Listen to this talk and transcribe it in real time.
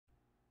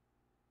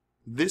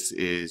This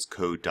is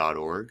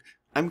code.org.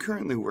 I'm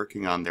currently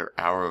working on their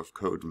Hour of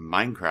Code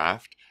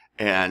Minecraft,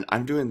 and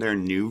I'm doing their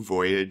new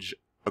Voyage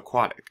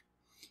Aquatic.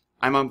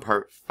 I'm on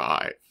part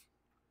 5.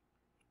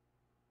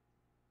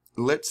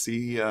 Let's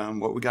see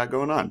what we got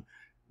going on.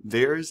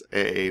 There's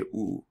a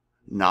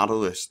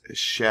Nautilus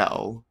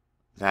shell.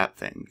 That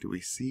thing. Do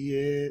we see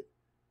it?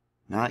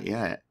 Not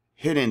yet.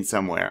 Hidden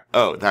somewhere.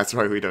 Oh, that's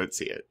why we don't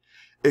see it.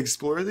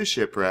 Explore the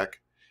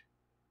shipwreck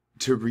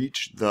to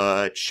reach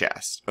the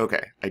chest.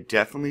 Okay, I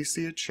definitely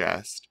see a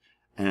chest,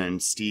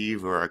 and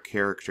Steve or our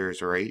character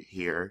is right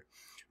here.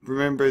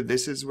 Remember,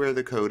 this is where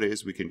the code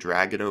is. We can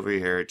drag it over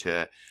here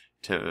to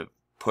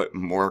put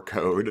more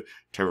code,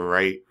 to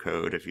write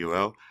code, if you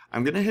will.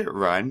 I'm going to hit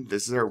run.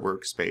 This is our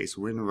workspace.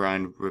 When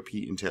run,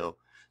 repeat until.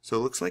 So it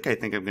looks like I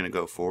think I'm going to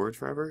go forward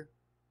forever.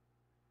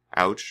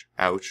 Ouch,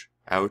 ouch,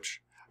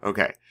 ouch.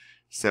 Okay,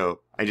 so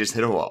I just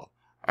hit a wall.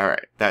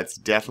 Alright, that's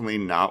definitely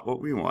not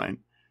what we want.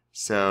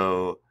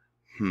 So,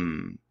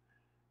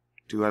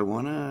 do I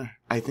want to...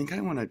 I think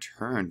I want to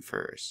turn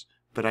first,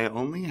 but I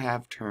only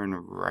have turn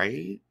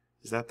right?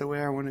 Is that the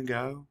way I want to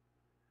go?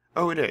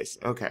 Oh, it is.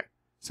 Okay.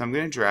 So I'm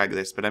going to drag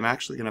this, but I'm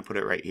actually going to put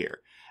it right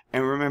here.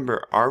 And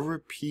remember, our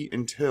repeat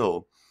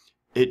until,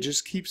 it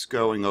just keeps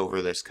going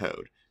over this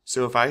code.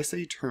 So if I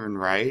say turn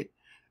right,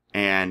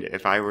 and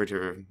if I were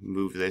to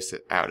move this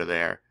out of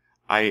there,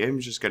 I am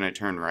just going to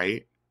turn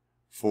right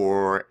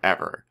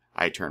forever.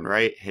 I turn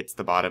right, hits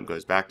the bottom,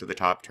 goes back to the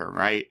top, turn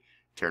right,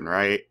 turn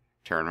right,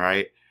 turn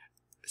right.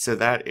 So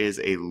that is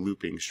a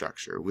looping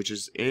structure, which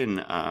is in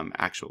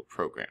actual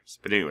programs.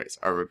 But anyways,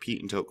 our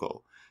repeat until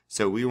goal.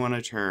 So we want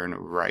to turn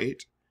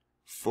right,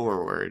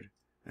 forward,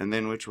 and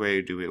then which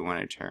way do we want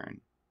to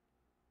turn?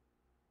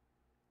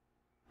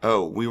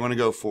 Oh, we want to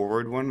go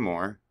forward one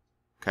more,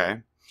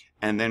 okay?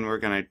 And then we're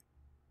going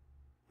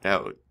to,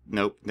 oh,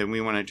 nope, then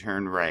we want to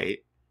turn right,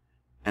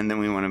 and then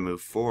we want to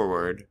move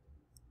forward,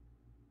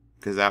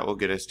 because that will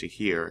get us to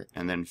here,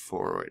 and then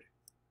forward,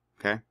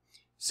 okay?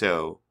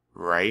 So,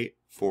 right,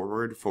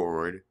 forward,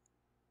 forward,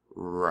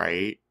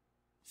 right,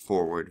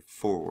 forward,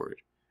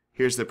 forward.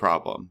 Here's the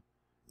problem.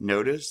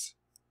 Notice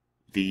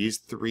these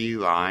 3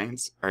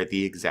 lines are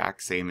the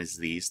exact same as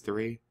these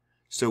 3,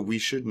 so we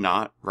should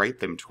not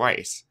write them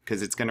twice,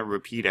 because it's going to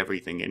repeat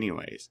everything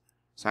anyways.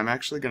 So I'm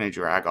actually going to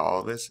drag all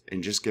of this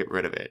and just get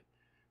rid of it.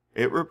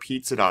 It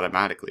repeats it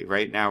automatically.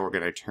 Right now we're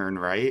going to turn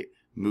right,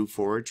 move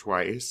forward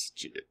twice,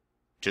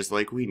 just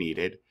like we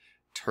needed,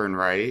 turn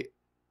right,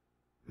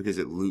 because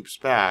it loops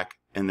back,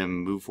 and then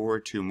move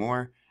forward 2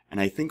 more, and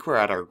I think we're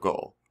at our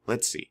goal.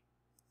 Let's see.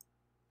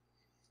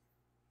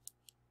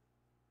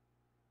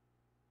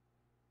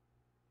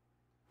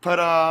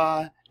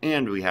 Ta-da!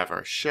 And we have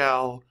our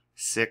shell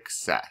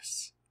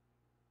success.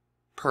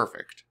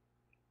 Perfect.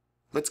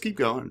 Let's keep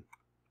going.